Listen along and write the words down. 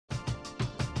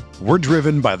We're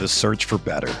driven by the search for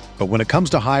better. But when it comes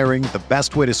to hiring, the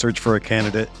best way to search for a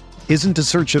candidate isn't to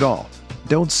search at all.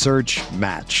 Don't search,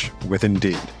 match with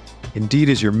Indeed. Indeed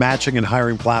is your matching and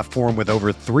hiring platform with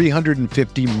over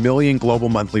 350 million global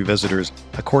monthly visitors,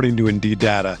 according to Indeed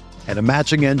data, and a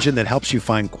matching engine that helps you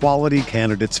find quality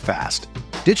candidates fast.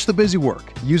 Ditch the busy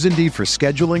work. Use Indeed for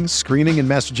scheduling, screening, and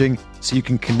messaging so you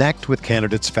can connect with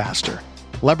candidates faster.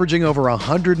 Leveraging over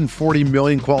 140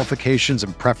 million qualifications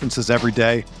and preferences every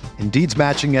day, Indeed's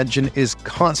matching engine is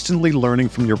constantly learning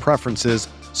from your preferences,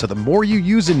 so the more you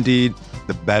use Indeed,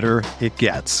 the better it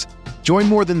gets. Join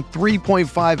more than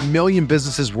 3.5 million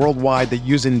businesses worldwide that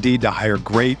use Indeed to hire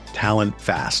great talent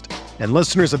fast. And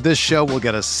listeners of this show will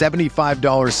get a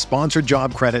 $75 sponsored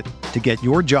job credit to get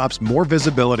your jobs more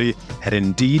visibility at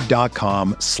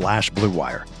Indeed.com/Blue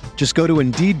Wire. Just go to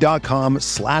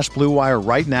Indeed.com/Blue Wire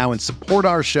right now and support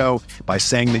our show by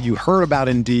saying that you heard about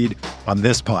Indeed on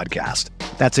this podcast.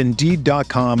 That's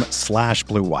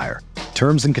Indeed.com/Blue Wire.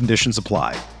 Terms and conditions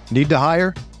apply. Need to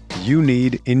hire? You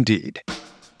need Indeed.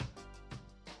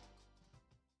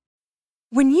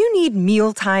 When you need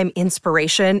mealtime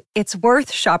inspiration, it's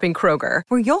worth shopping Kroger,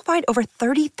 where you'll find over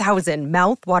 30,000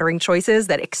 mouth-watering choices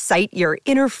that excite your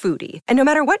inner foodie. And no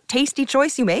matter what tasty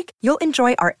choice you make, you'll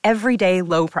enjoy our everyday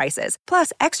low prices,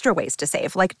 plus extra ways to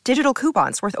save, like digital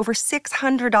coupons worth over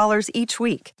 $600 each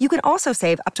week. You can also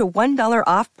save up to $1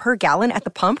 off per gallon at the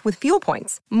pump with fuel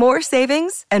points. More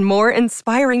savings and more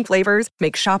inspiring flavors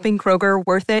make shopping Kroger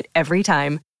worth it every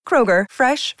time. Kroger,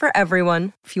 fresh for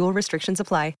everyone. Fuel restrictions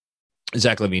apply.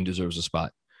 Zach LaVine deserves a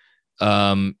spot.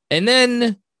 And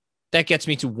then that gets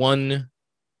me to one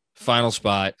final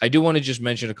spot. I do want to just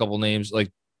mention a couple names. Like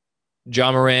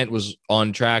Ja Morant was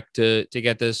on track to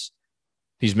get this.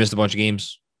 He's missed a bunch of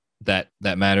games. That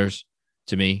matters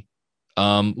to me.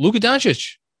 Luka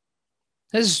Doncic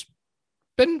has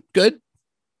been good.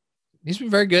 He's been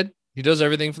very good. He does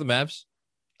everything for the Mavs.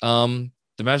 The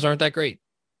Mavs aren't that great.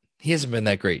 He hasn't been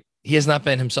that great. He has not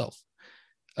been himself.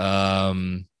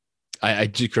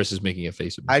 Chris is making a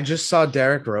face at me. I just saw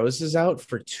Derrick Rose is out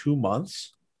for 2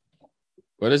 months.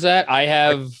 What is that? Are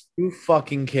you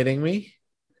fucking kidding me?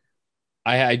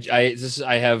 I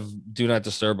have do not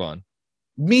disturb on.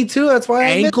 Me too. That's why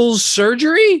ankle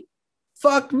surgery.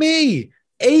 Fuck me.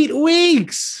 8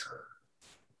 weeks.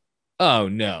 Oh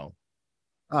no.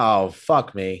 Oh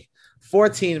fuck me.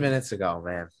 14 minutes ago,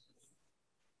 man.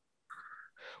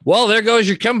 Well, there goes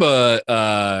your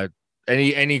Kemba.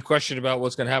 Any question about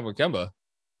what's going to happen with Kemba?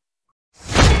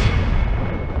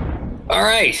 All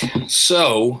right.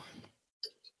 So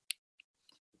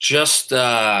just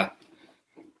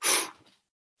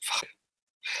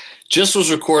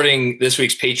was recording this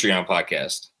week's Patreon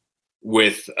podcast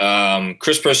with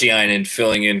Chris Persianen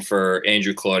filling in for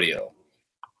Andrew Claudio.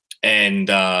 And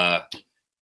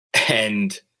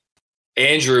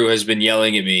Andrew has been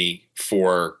yelling at me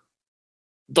for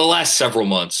the last several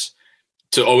months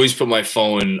to always put my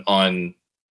phone on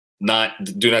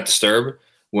do not disturb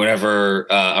whenever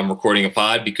I'm recording a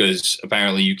pod, because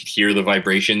apparently you could hear the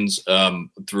vibrations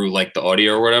through like the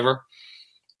audio or whatever.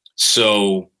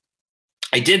 So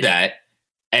I did that,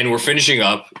 and we're finishing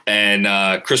up, and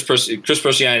Chris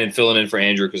Persianen filling in for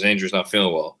Andrew because Andrew's not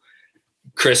feeling well.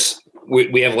 Chris,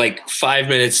 we have like 5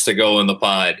 minutes to go in the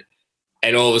pod,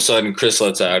 and all of a sudden Chris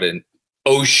lets out and,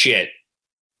 oh shit,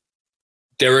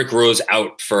 Derrick Rose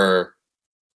out for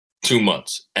 2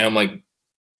 months. And I'm like,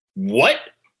 what?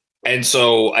 And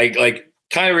so I like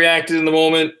kind of reacted in the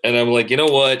moment, and I'm like, you know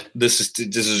what? This is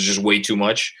just way too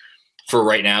much for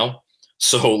right now.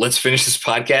 So let's finish this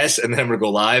podcast, and then I'm going to go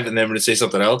live, and then I'm going to say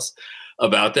something else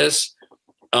about this.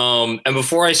 And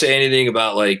before I say anything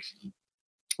about like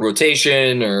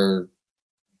rotation or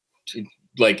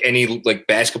like any like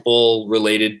basketball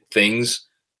related things,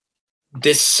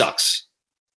 this sucks.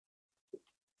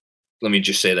 Let me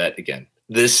just say that again.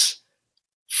 This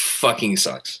fucking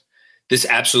sucks. This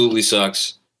absolutely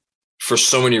sucks for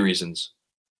so many reasons.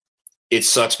 It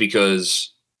sucks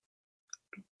because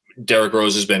Derrick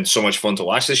Rose has been so much fun to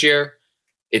watch this year.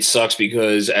 It sucks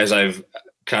because, as I've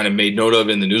kind of made note of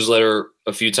in the newsletter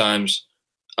a few times,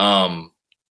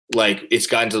 like it's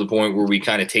gotten to the point where we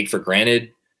kind of take for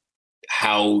granted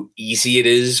how easy it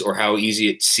is, or how easy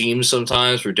it seems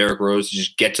sometimes, for Derrick Rose to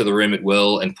just get to the rim at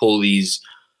will and pull these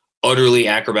utterly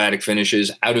acrobatic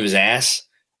finishes out of his ass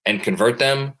and convert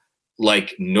them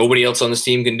like nobody else on this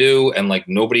team can do, and like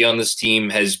nobody on this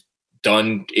team has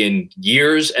done in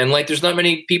years. And like there's not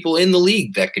many people in the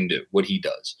league that can do what he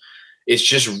does. It's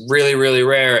just really, really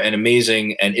rare and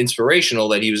amazing and inspirational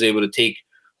that he was able to take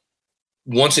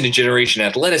once in a generation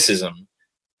athleticism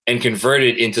and convert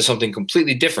it into something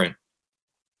completely different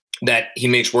that he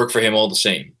makes work for him all the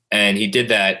same. And he did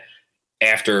that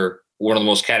after one of the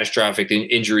most catastrophic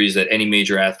injuries that any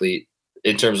major athlete,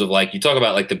 in terms of like, you talk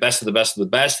about like the best of the best of the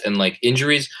best and like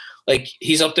injuries, like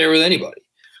he's up there with anybody.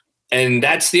 And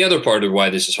that's the other part of why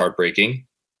this is heartbreaking,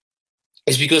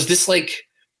 is because this, like,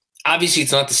 obviously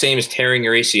it's not the same as tearing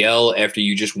your ACL after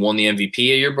you just won the MVP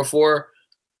a year before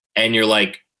and you're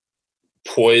like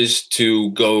poised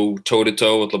to go toe to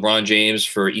toe with LeBron James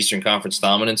for Eastern Conference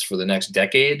dominance for the next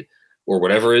decade or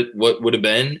whatever what would have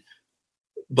been.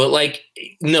 But like,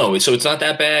 no, so it's not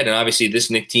that bad. And obviously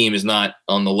this Knicks team is not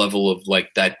on the level of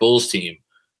like that Bulls team,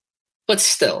 but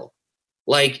still,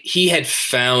 like, he had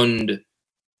found,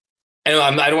 and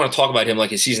I don't want to talk about him like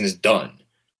his season is done.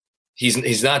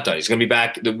 He's not done. He's going to be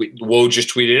back. Woj just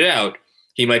tweeted it out.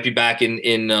 He might be back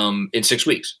in 6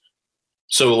 weeks.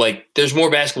 So like, there's more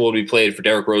basketball to be played for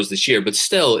Derrick Rose this year, but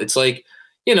still, it's like,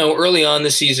 you know, early on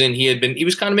this season, he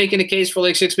was kind of making a case for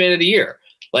like sixth man of the year.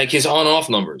 Like his on-off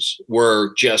numbers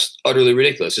were just utterly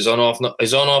ridiculous. His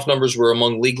on-off numbers were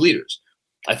among league leaders.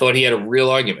 I thought he had a real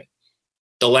argument.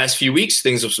 The last few weeks,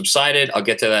 things have subsided. I'll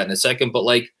get to that in a second, but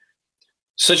like,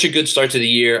 such a good start to the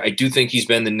year. I do think he's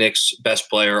been the Knicks' best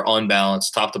player on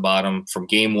balance, top to bottom, from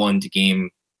game 1 to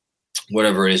game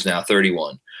whatever it is now,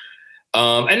 31.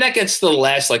 And that gets to the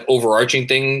last like overarching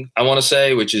thing I want to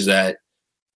say, which is that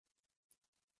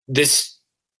this,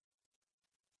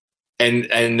 and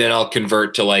then I'll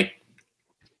convert to like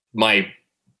my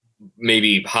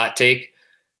maybe hot take.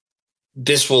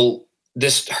 This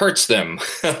hurts them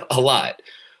a lot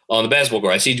on the basketball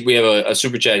court. I see we have a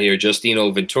super chat here,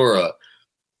 Justino Ventura,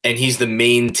 and he's the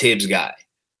main Tibbs guy.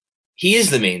 He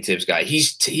is the main Tibbs guy.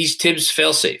 He's Tibbs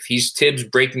failsafe. He's Tibbs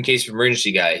break in case of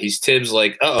emergency guy. He's Tibbs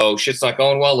like, uh-oh, shit's not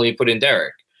going well. Let me put in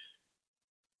Derek.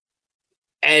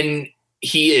 And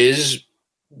he is,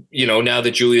 you know, now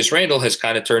that Julius Randle has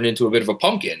kind of turned into a bit of a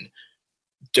pumpkin,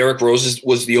 Derrick Rose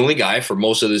was the only guy for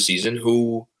most of the season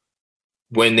who,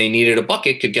 when they needed a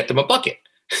bucket, could get them a bucket,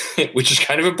 which is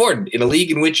kind of important in a league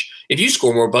in which if you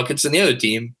score more buckets than the other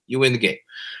team, you win the game.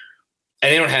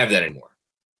 And they don't have that anymore.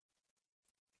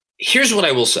 Here's what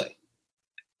I will say.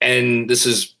 And this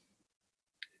is,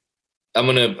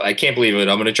 I can't believe it.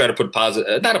 I'm going to try to put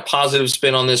not a positive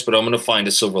spin on this, but I'm going to find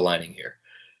a silver lining here.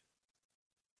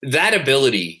 That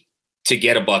ability to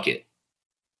get a bucket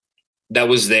that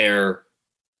was there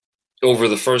over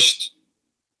the first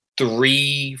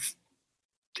 3-ish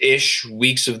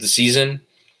weeks of the season,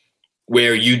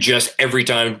 where you just, every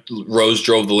time Rose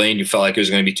drove the lane, you felt like it was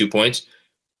going to be 2 points.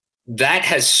 That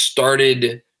has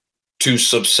started to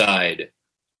subside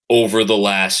over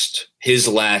his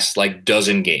last like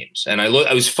dozen games. And I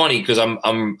was funny because I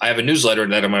have a newsletter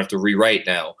that I'm gonna have to rewrite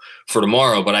now for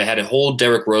tomorrow, but I had a whole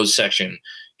Derrick Rose section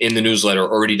in the newsletter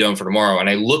already done for tomorrow. And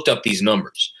I looked up these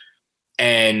numbers,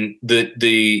 and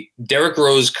the Derrick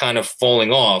Rose kind of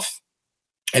falling off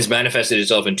has manifested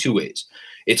itself in 2 ways.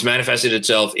 It's manifested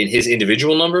itself in his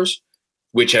individual numbers,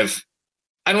 which have,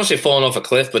 I don't want to say fallen off a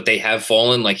cliff, but they have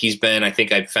fallen. Like he's been, I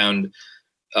think I found,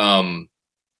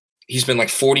 he's been like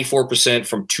 44%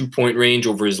 from 2-point range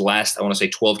over his last, I want to say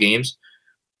 12 games.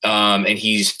 And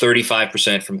he's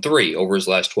 35% from 3 over his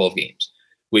last 12 games,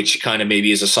 which kind of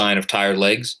maybe is a sign of tired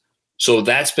legs. So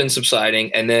that's been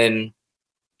subsiding. And then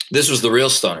this was the real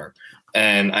stunner.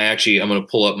 And I'm going to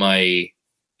pull up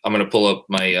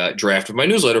my draft of my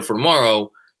newsletter for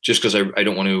tomorrow, just because I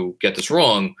don't want to get this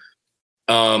wrong.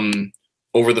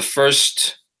 Over the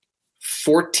first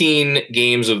 14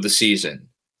 games of the season,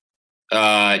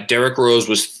 Derrick Rose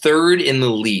was 3rd in the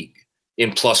league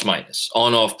in plus minus,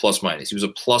 on-off plus minus. He was a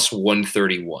plus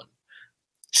 131.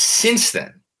 Since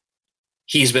then,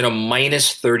 he's been a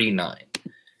minus 39.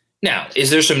 Now, is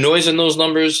there some noise in those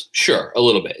numbers? Sure, a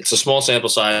little bit. It's a small sample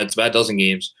size. It's about a dozen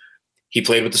games. He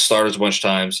played with the starters a bunch of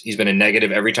times. He's been a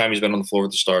negative every time he's been on the floor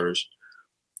with the starters.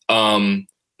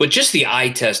 But just the eye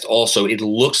test also, it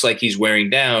looks like he's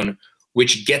wearing down,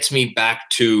 which gets me back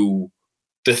to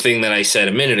the thing that I said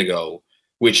a minute ago,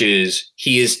 which is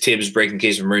he is Tibbs break in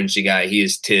case of emergency guy. He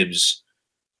is Tibbs,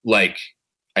 like,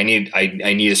 I need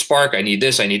a spark. I need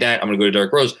this. I need that. I'm going to go to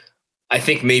Derrick Rose. I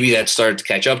think maybe that started to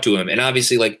catch up to him. And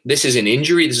obviously, like, this is an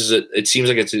injury. It seems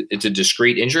like it's a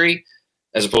discrete injury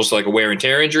as opposed to like a wear and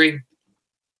tear injury.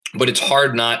 But it's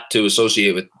hard not to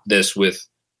associate with this with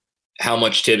how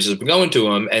much Tibbs has been going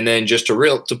to him. And then just to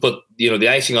put, the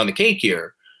icing on the cake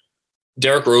here,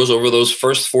 Derrick Rose over those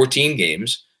first 14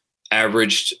 games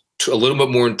averaged a little bit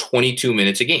more than 22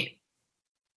 minutes a game.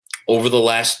 Over the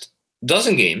last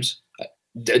dozen games,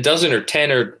 a dozen or 10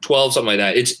 or 12, something like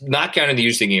that, it's not counting the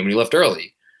Houston game when he left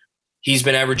early, he's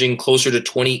been averaging closer to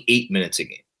 28 minutes a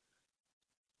game.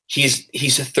 He's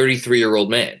a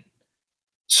 33-year-old man.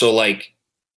 So like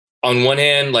on one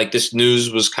hand, like this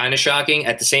news was kind of shocking.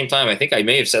 At the same time, I think I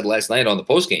may have said last night on the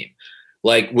post game,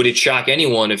 like, would it shock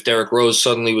anyone if Derrick Rose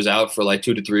suddenly was out for like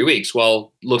 2 to 3 weeks?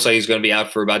 Well, looks like he's going to be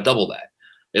out for about double that,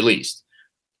 at least.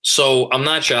 So I'm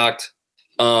not shocked.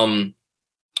 Let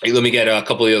me get a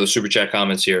couple of the other super chat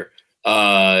comments here.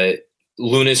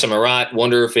 Lunas and Marat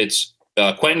wonder if it's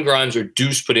Quentin Grimes or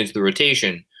Deuce put into the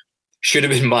rotation. Should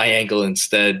have been my ankle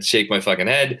instead. Shake my fucking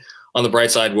head. On the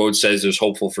bright side, Woj says there's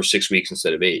hopeful for 6 weeks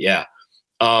instead of 8. Yeah.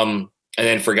 And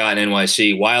then Forgotten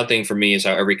NYC. Wild thing for me is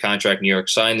how every contract New York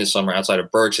signed this summer outside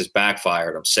of Burks has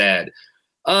backfired. I'm sad.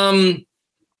 Yeah,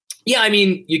 I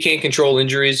mean, you can't control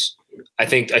injuries. I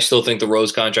still think the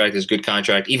Rose contract is a good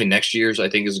contract. Even next year's, I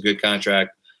think, is a good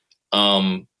contract.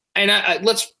 And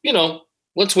let's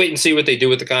wait and see what they do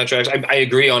with the contracts. I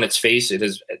agree on its face. It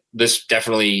is this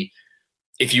definitely.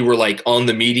 If you were like on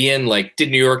the median, like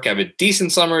did New York have a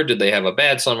decent summer? Did they have a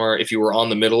bad summer? If you were on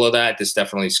the middle of that, this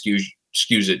definitely skews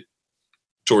it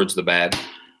towards the bad,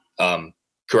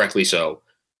 correctly so.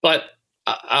 But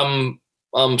I'm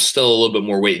still a little bit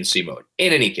more wait and see mode.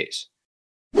 In any case,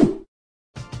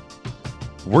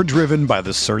 we're driven by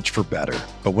the search for better.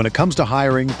 But when it comes to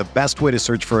hiring, the best way to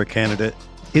search for a candidate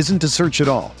isn't to search at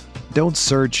all. Don't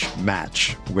search,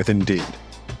 match with Indeed.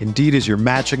 Indeed is your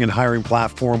matching and hiring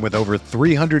platform with over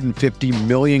 350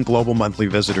 million global monthly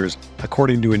visitors,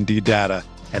 according to Indeed data,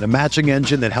 and a matching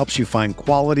engine that helps you find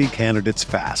quality candidates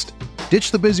fast.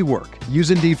 Ditch the busy work. Use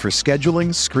Indeed for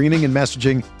scheduling, screening, and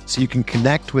messaging so you can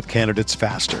connect with candidates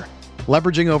faster.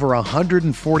 Leveraging over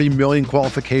 140 million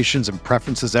qualifications and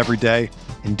preferences every day,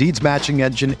 Indeed's matching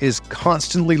engine is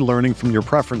constantly learning from your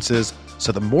preferences,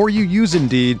 so the more you use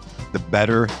Indeed, the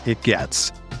better it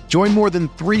gets. Join more than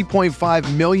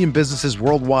 3.5 million businesses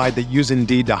worldwide that use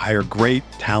Indeed to hire great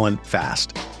talent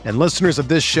fast. And listeners of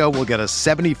this show will get a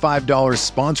 $75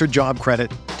 sponsored job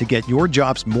credit to get your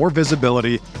jobs more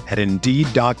visibility at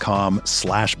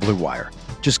Indeed.com/Blue Wire.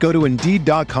 Just go to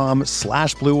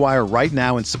Indeed.com/Blue Wire right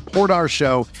now and support our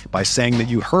show by saying that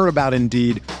you heard about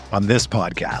Indeed on this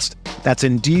podcast. That's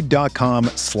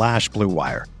Indeed.com/Blue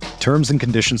Wire. Terms and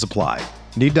conditions apply.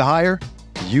 Need to hire?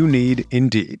 You need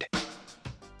Indeed.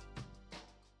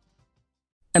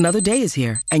 Another day is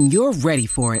here, and you're ready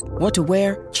for it. What to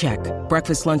wear? Check.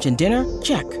 Breakfast, lunch, and dinner?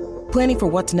 Check. Planning for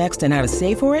what's next and how to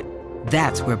save for it?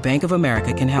 That's where Bank of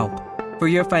America can help. For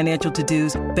your financial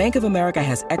to-dos, Bank of America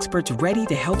has experts ready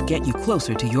to help get you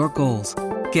closer to your goals.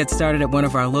 Get started at one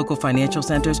of our local financial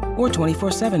centers or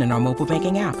 24/7 in our mobile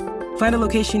banking app. Find a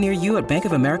location near you at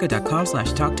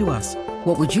bankofamerica.com/talktous.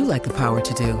 What would you like the power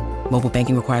to do? Mobile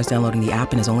banking requires downloading the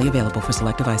app and is only available for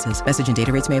select devices. Message and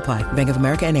data rates may apply. Bank of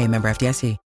America NA, member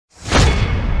FDIC.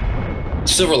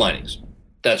 Silver linings.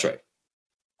 That's right.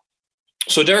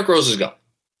 So Derrick Rose is gone.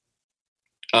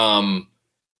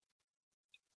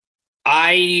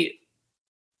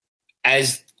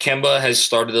 As Kemba has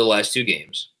started the last 2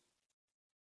 games,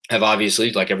 have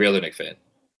obviously, like every other Knicks fan,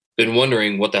 been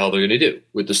wondering what the hell they're going to do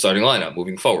with the starting lineup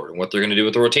moving forward and what they're going to do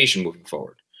with the rotation moving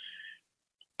forward.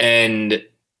 And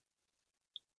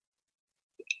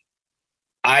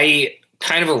I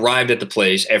kind of arrived at the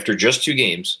place after just 2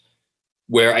 games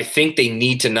where I think they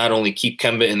need to not only keep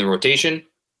Kemba in the rotation,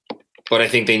 but I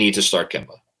think they need to start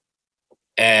Kemba.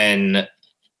 And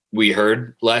we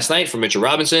heard last night from Mitchell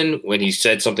Robinson when he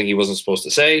said something he wasn't supposed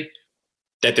to say,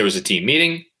 that there was a team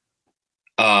meeting.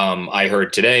 I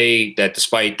heard today that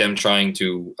despite them trying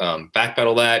to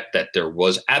backpedal that there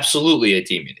was absolutely a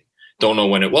team meeting. Don't know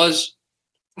when it was.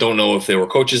 Don't know if there were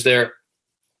coaches there,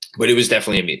 but it was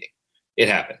definitely a meeting. It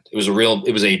happened. It was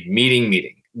a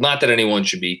meeting. Not that anyone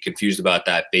should be confused about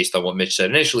that based on what Mitch said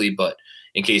initially, but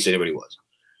in case anybody was.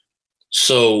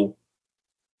 So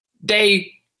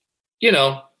they,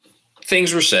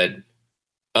 things were said.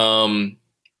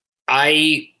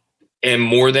 I am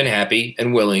more than happy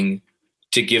and willing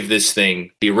to give this thing,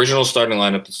 the original starting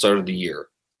lineup at the start of the year,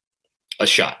 a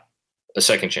shot, a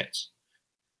second chance.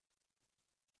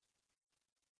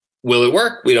 Will it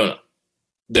work? We don't know.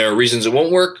 There are reasons it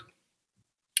won't work.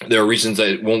 There are reasons that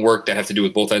it won't work that have to do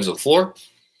with both ends of the floor.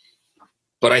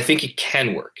 But I think it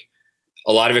can work.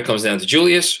 A lot of it comes down to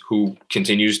Julius, who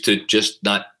continues to just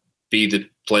not be the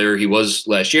player he was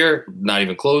last year, not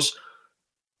even close.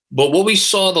 But what we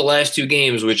saw the last 2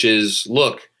 games, which is,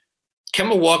 look,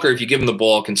 Kemba Walker, if you give him the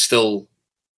ball, can still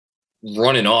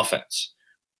run an offense.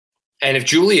 And if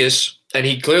Julius, and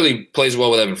he clearly plays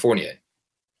well with Evan Fournier,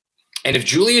 and if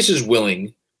Julius is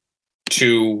willing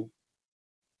to,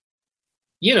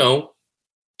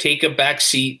 take a back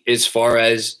seat as far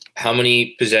as how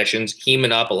many possessions he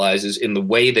monopolizes in the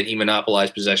way that he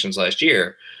monopolized possessions last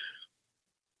year,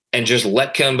 and just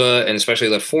let Kemba and especially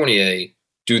let Fournier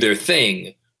do their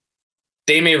thing,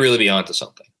 they may really be onto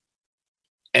something.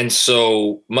 And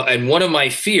so, and one of my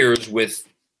fears with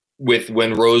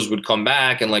when Rose would come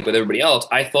back and like with everybody else,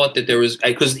 I thought that there was,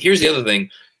 because here's the other thing.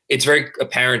 It's very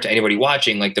apparent to anybody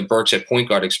watching, like the Burks at point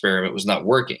guard experiment was not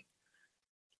working.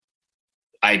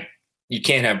 You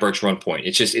can't have Burks run point.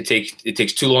 It's just, it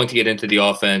takes too long to get into the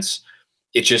offense.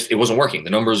 It wasn't working. The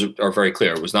numbers are very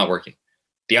clear. It was not working.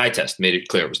 The eye test made it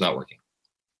clear it was not working.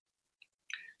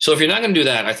 So if you're not going to do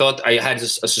that, I thought I had a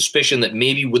suspicion that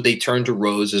maybe would they turn to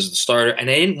Rose as the starter, and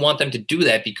I didn't want them to do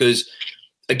that because,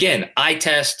 again, eye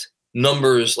test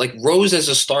numbers like Rose as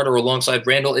a starter alongside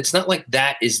Randall. It's not like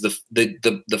that is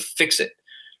the fix it.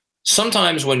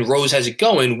 Sometimes when Rose has it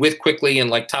going with Quickley and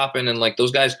like Toppin and like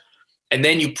those guys, and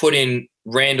then you put in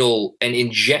Randall and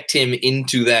inject him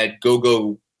into that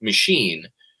go-go machine.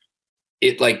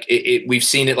 We've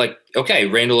seen it like, okay,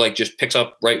 Randall like just picks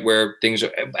up right where things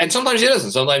are. And sometimes he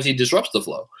doesn't. Sometimes he disrupts the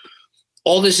flow.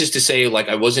 All this is to say, like,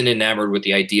 I wasn't enamored with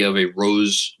the idea of a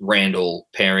Rose-Randall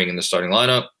pairing in the starting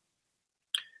lineup.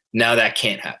 Now that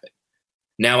can't happen.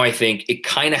 Now I think it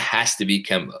kind of has to be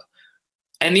Kemba.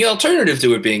 And the alternative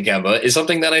to it being Kemba is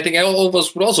something that I think all of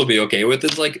us would also be okay with.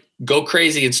 It's like go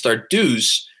crazy and start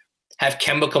Deuce, have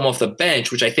Kemba come off the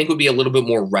bench, which I think would be a little bit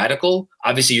more radical.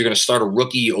 Obviously, you're going to start a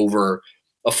rookie over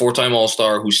a four-time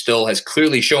All-Star who still has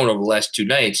clearly shown over the last two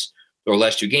nights or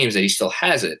last two games that he still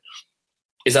has it.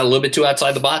 Is that a little bit too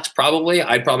outside the box? Probably.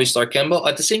 I'd probably start Kemba.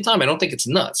 At the same time, I don't think it's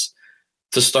nuts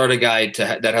to start a guy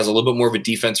that has a little bit more of a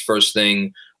defense-first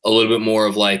thing, a little bit more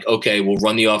of like, okay, we'll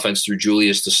run the offense through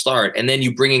Julius to start, and then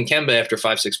you bring in Kemba after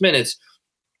 5-6 minutes,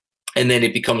 and then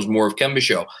it becomes more of Kemba's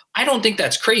show. I don't think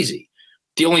that's crazy.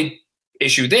 The only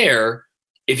issue there,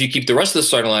 if you keep the rest of the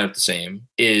starting lineup the same,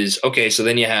 is, okay, so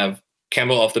then you have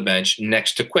Kemba off the bench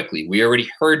next to Quickley. We already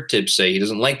heard Tibbs say he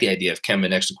doesn't like the idea of Kemba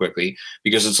next to Quickley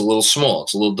because it's a little small.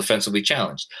 It's a little defensively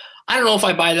challenged. I don't know if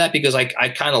I buy that because I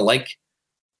kind of like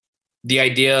the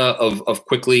idea of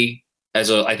Quickley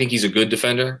I think he's a good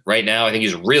defender right now. I think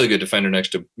he's a really good defender next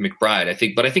to McBride. I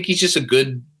think he's just a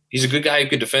good guy who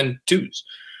could defend twos.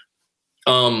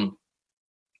 That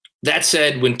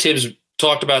said, when Tibbs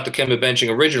talked about the Kemba benching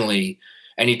originally,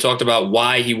 and he talked about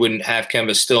why he wouldn't have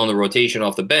Kemba still in the rotation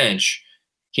off the bench,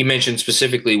 he mentioned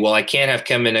specifically, well, I can't have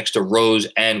Kemba next to Rose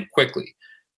and Quickley.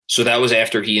 So that was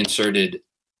after he inserted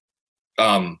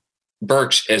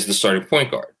Burks as the starting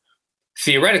point guard.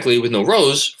 Theoretically, with no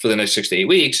Rose for the next 6 to 8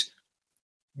 weeks,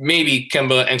 maybe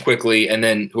Kemba and Quickley and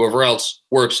then whoever else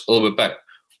works a little bit better.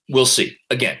 We'll see.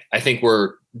 Again, I think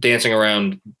we're dancing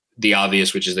around the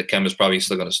obvious, which is that Kemba's probably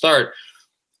still going to start.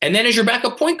 And then as your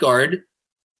backup point guard,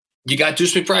 you got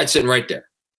Deuce McBride sitting right there.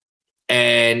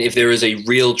 And if there is a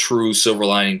real true silver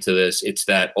lining to this, it's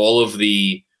that all of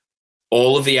the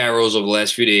arrows over the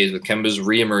last few days with Kemba's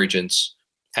reemergence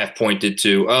have pointed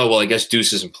to, oh, well, I guess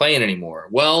Deuce isn't playing anymore.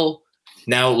 Well,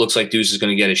 now it looks like Deuce is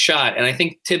going to get a shot. And I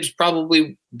think Tibbs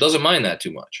probably doesn't mind that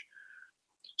too much.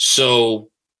 So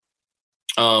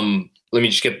let me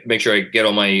just make sure I get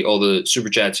all the super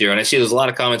chats here. And I see there's a lot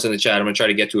of comments in the chat. I'm going to try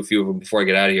to get to a few of them before I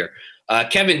get out of here.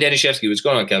 Kevin Danishevsky, what's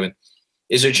going on, Kevin?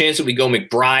 Is there a chance that we go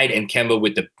McBride and Kemba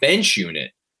with the bench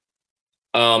unit?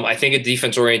 I think a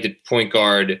defense-oriented point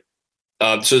guard.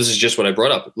 So this is just what I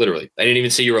brought up, literally. I didn't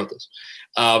even see you wrote this.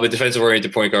 But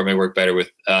defensive-oriented point guard may work better with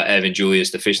Evan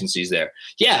Julius deficiencies there.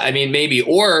 Yeah, I mean, maybe.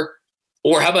 Or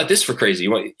how about this for crazy?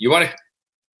 You want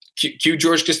to cue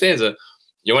George Costanza.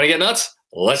 You want to get nuts?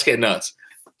 Let's get nuts.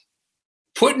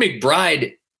 Put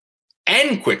McBride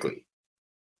and Quickley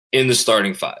in the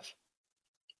starting five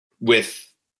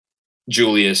with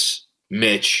Julius,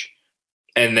 Mitch,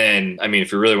 and then, I mean,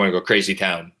 if you really want to go crazy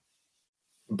town,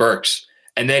 Burks,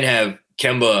 and then have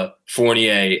Kemba,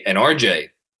 Fournier, and RJ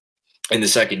in the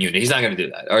second unit. He's not going to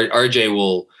do that. RJ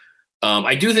will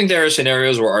I do think there are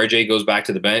scenarios where RJ goes back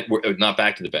to the bench, not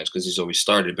back to the bench because he's always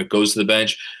started, but goes to the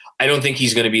bench. I don't think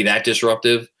he's going to be that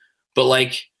disruptive, but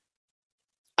like,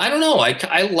 I don't know.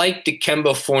 I like the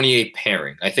Kemba Fournier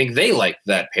pairing. I think they like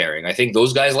that pairing. I think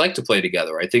those guys like to play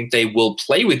together. I think they will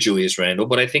play with Julius Randle,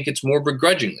 but I think it's more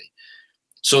begrudgingly.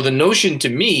 So the notion to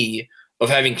me of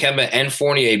having Kemba and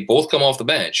Fournier both come off the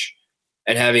bench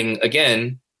and having,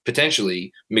 again,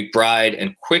 potentially McBride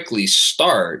and Quickley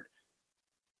start,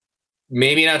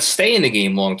 maybe not stay in the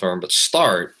game long term, but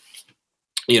start,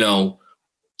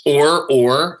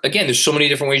 or again, there's so many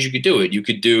different ways you could do it. You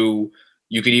could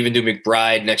even do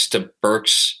McBride next to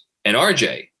Burks and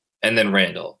RJ and then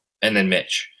Randall and then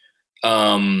Mitch.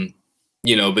 But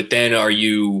then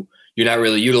you're not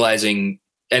really utilizing,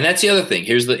 and that's the other thing.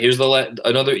 Here's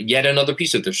another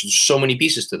piece of this. There's so many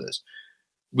pieces to this.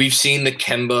 we've seen the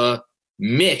Kemba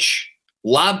Mitch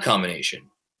lob combination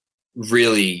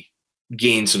really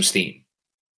gain some steam,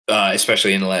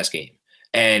 especially in the last game.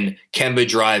 And Kemba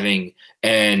driving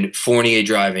and Fournier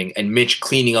driving and Mitch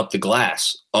cleaning up the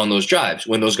glass on those drives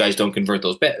when those guys don't convert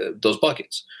those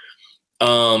buckets.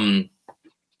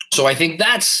 So I think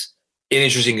that's an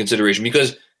interesting consideration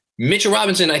because Mitchell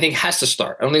Robinson, I think, has to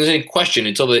start. I don't think there's any question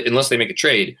unless they make a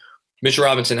trade. Mitchell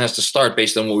Robinson has to start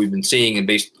based on what we've been seeing and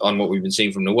based on what we've been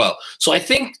seeing from Noel. So I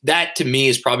think that, to me,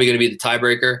 is probably going to be the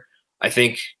tiebreaker. I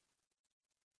think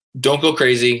don't go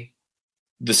crazy.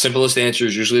 The simplest answer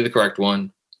is usually the correct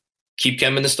one. Keep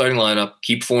Kemba in the starting lineup.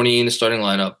 Keep Fournier in the starting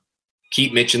lineup.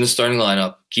 Keep Mitch in the starting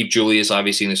lineup. Keep Julius,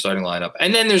 obviously, in the starting lineup.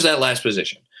 And then there's that last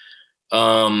position,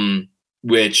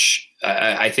 which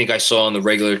I think I saw in the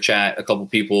regular chat a couple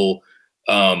people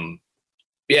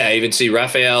I even see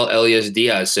Rafael Elias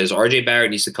Diaz says RJ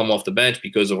Barrett needs to come off the bench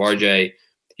because of RJ.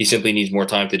 He simply needs more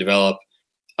time to develop.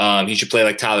 He should play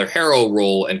like Tyler Herro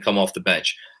role and come off the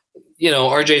bench.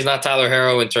 RJ is not Tyler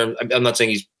Herro in terms. I'm not saying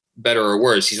he's better or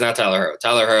worse. He's not Tyler Herro.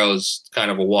 Tyler Herro is kind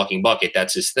of a walking bucket.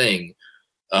 That's his thing.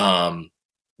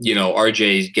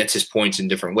 RJ gets his points in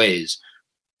different ways.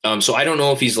 So I don't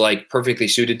know if he's like perfectly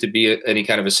suited to be any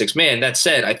kind of a six man. That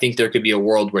said, I think there could be a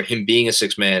world where him being a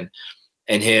six man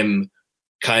and him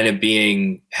kind of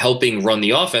helping run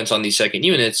the offense on these second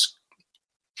units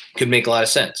could make a lot of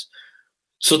sense.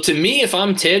 So to me, if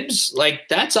I'm Tibbs, like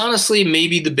that's honestly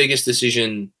maybe the biggest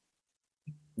decision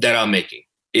that I'm making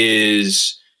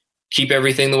is keep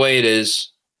everything the way it is.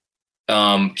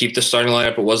 Keep the starting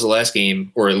lineup it was the last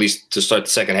game, or at least to start the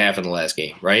second half in the last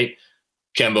game, right?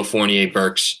 Kemba, Fournier,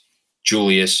 Burks,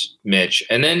 Julius, Mitch.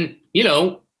 And then,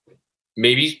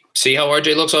 maybe see how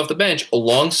RJ looks off the bench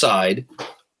alongside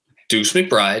Deuce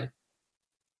McBride,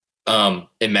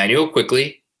 Emmanuel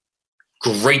Quickly.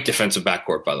 Great defensive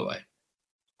backcourt, by the way.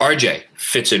 RJ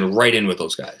fits in right in with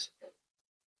those guys.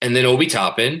 And then Obi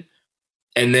Toppin.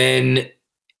 And then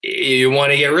you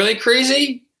want to get really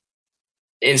crazy?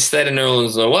 Instead of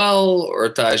Nerlens Noel or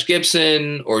Taj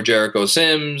Gibson or Jericho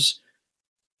Sims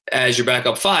as your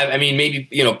backup five, I mean, maybe,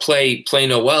 play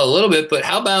Noel a little bit, but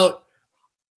how about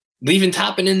leaving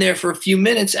Toppin in there for a few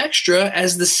minutes extra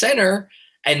as the center?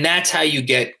 And that's how you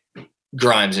get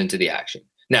Grimes into the action.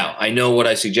 Now, I know what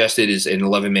I suggested is an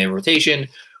 11-man rotation,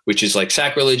 which is like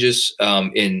sacrilegious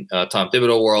in Tom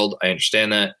Thibodeau world. I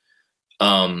understand that.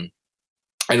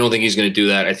 I don't think he's going to do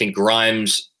that. I think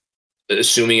Grimes,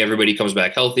 assuming everybody comes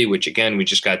back healthy, which again, we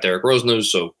just got Derrick Rose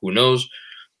news, so who knows?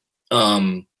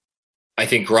 I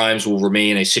think Grimes will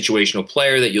remain a situational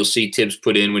player that you'll see Tibbs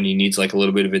put in when he needs like a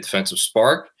little bit of a defensive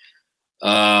spark.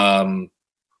 That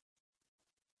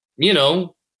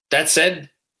said,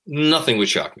 nothing would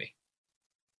shock me.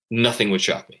 Nothing would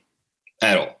shock me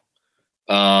at all.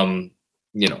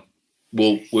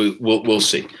 We'll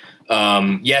see.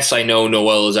 Yes, I know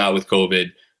Noel is out with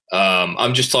COVID.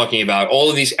 I'm just talking about all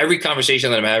of these. Every conversation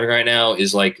that I'm having right now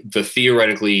is like the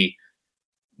theoretically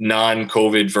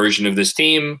non-COVID version of this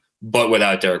team, but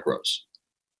without Derrick Rose.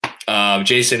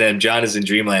 Jason and John is in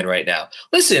dreamland right now.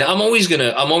 Listen, I'm always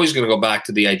gonna go back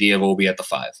to the idea of Obi at the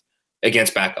 5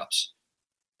 against backups,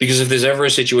 because if there's ever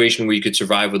a situation where you could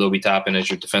survive with Obi Toppin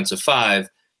as your defensive 5,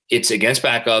 it's against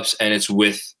backups and it's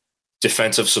with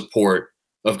defensive support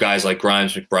of guys like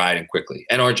Grimes, McBride, and Quickly,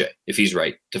 and RJ if he's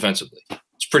right defensively.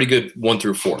 It's pretty good 1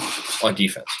 through 4 on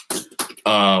defense.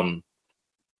 I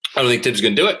don't think Tibbs is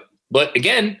going to do it, but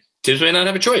again, Tibbs may not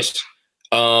have a choice.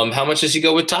 How much does he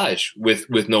go with Taj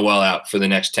with Noel out for the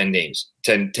next 10 days,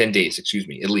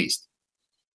 at least?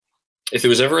 If there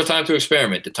was ever a time to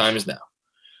experiment, the time is now.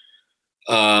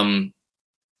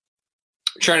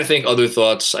 Trying to think other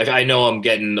thoughts. I know I'm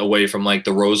getting away from like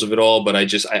the Rose of it all, but I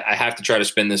have to try to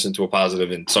spin this into a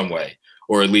positive in some way,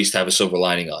 or at least have a silver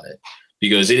lining on it,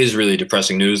 because it is really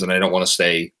depressing news and I don't want to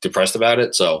stay depressed about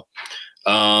it. So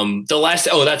that's the last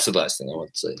thing I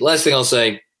want to say. The last thing I'll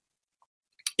say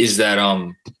is that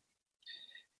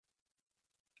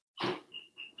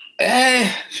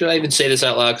should I even say this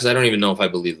out loud? Because I don't even know if I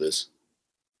believe this.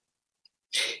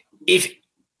 If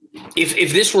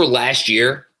this were last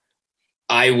year,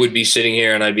 I would be sitting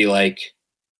here and I'd be like,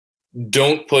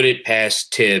 don't put it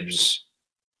past Tibbs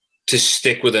to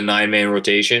stick with a 9-man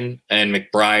rotation, and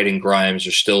McBride and Grimes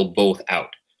are still both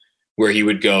out, where he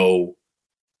would go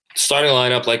starting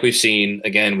lineup like we've seen,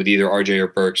 again, with either RJ or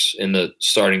Burks in the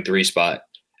starting 3 spot,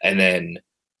 and then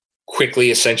Quickly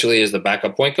essentially as the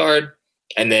backup point guard,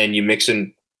 and then you mix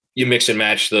and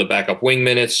match the backup wing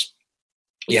minutes.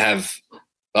 You have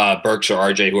Burks or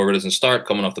RJ, whoever doesn't start,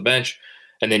 coming off the bench.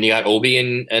 And then you got Obi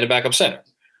and a backup center.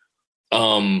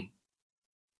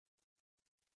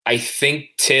 I think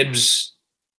Tibbs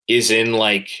is in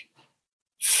like,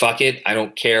 fuck it. I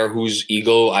don't care whose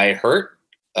ego I hurt.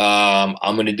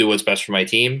 I'm going to do what's best for my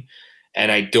team.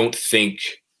 And I don't think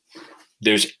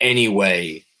there's any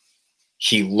way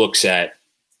he looks at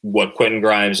what Quentin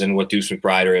Grimes and what Deuce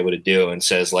McBride are able to do and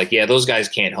says like, yeah, those guys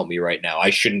can't help me right now. I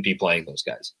shouldn't be playing those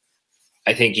guys.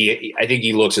 I think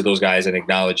he looks at those guys and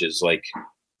acknowledges like,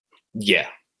 yeah,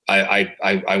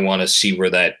 I want to see where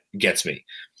that gets me.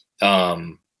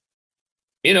 And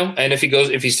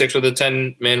if he sticks with a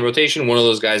 10-man rotation, one of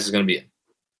those guys is going to be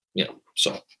in,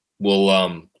 so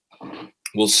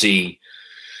we'll see.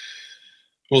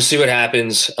 We'll see what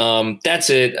happens. That's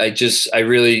it. I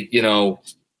really,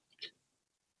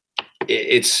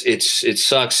 it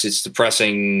sucks. It's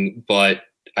depressing, but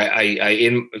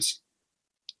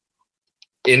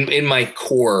in my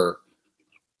core,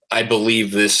 I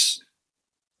believe this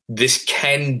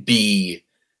can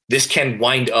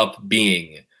wind up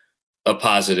being a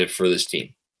positive for this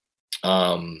team.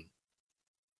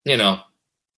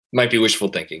 Might be wishful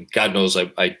thinking. God knows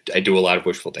I do a lot of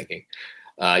wishful thinking.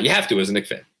 You have to as a Knicks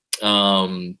fan.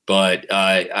 But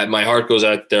my heart goes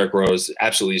out to Derrick Rose.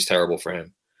 Absolutely is terrible for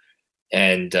him.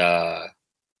 And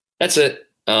that's it.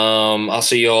 I'll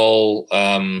see y'all.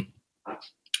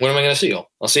 When am I going to see y'all?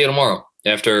 I'll see you tomorrow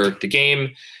after the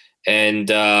game. And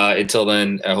until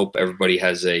then, I hope everybody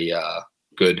has a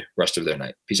good rest of their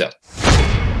night. Peace out.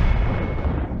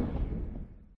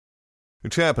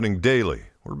 It's happening daily.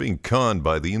 We're being conned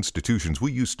by the institutions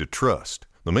we used to trust.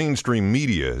 The mainstream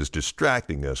media is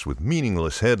distracting us with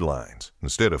meaningless headlines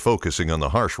instead of focusing on the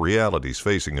harsh realities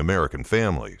facing American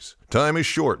families. Time is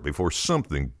short before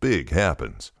something big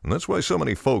happens, and that's why so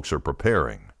many folks are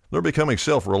preparing. They're becoming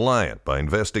self-reliant by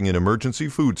investing in emergency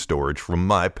food storage from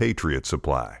My Patriot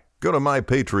Supply. Go to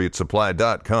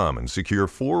MyPatriotSupply.com and secure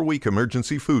 4-week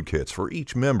emergency food kits for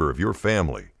each member of your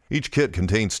family. Each kit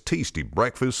contains tasty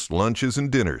breakfasts, lunches, and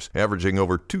dinners, averaging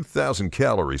over 2,000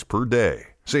 calories per day.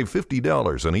 Save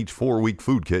 $50 on each 4-week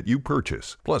food kit you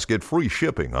purchase. Plus, get free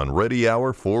shipping on Ready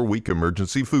Hour 4-week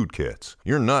emergency food kits.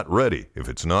 You're not ready if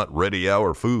it's not Ready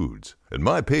Hour Foods. At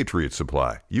My Patriot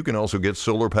Supply, you can also get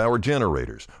solar power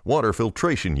generators, water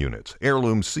filtration units,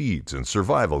 heirloom seeds, and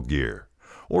survival gear.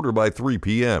 Order by 3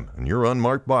 p.m. and your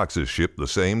unmarked boxes ship the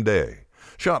same day.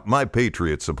 Shop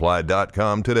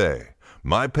MyPatriotSupply.com today.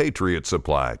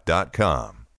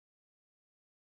 MyPatriotSupply.com.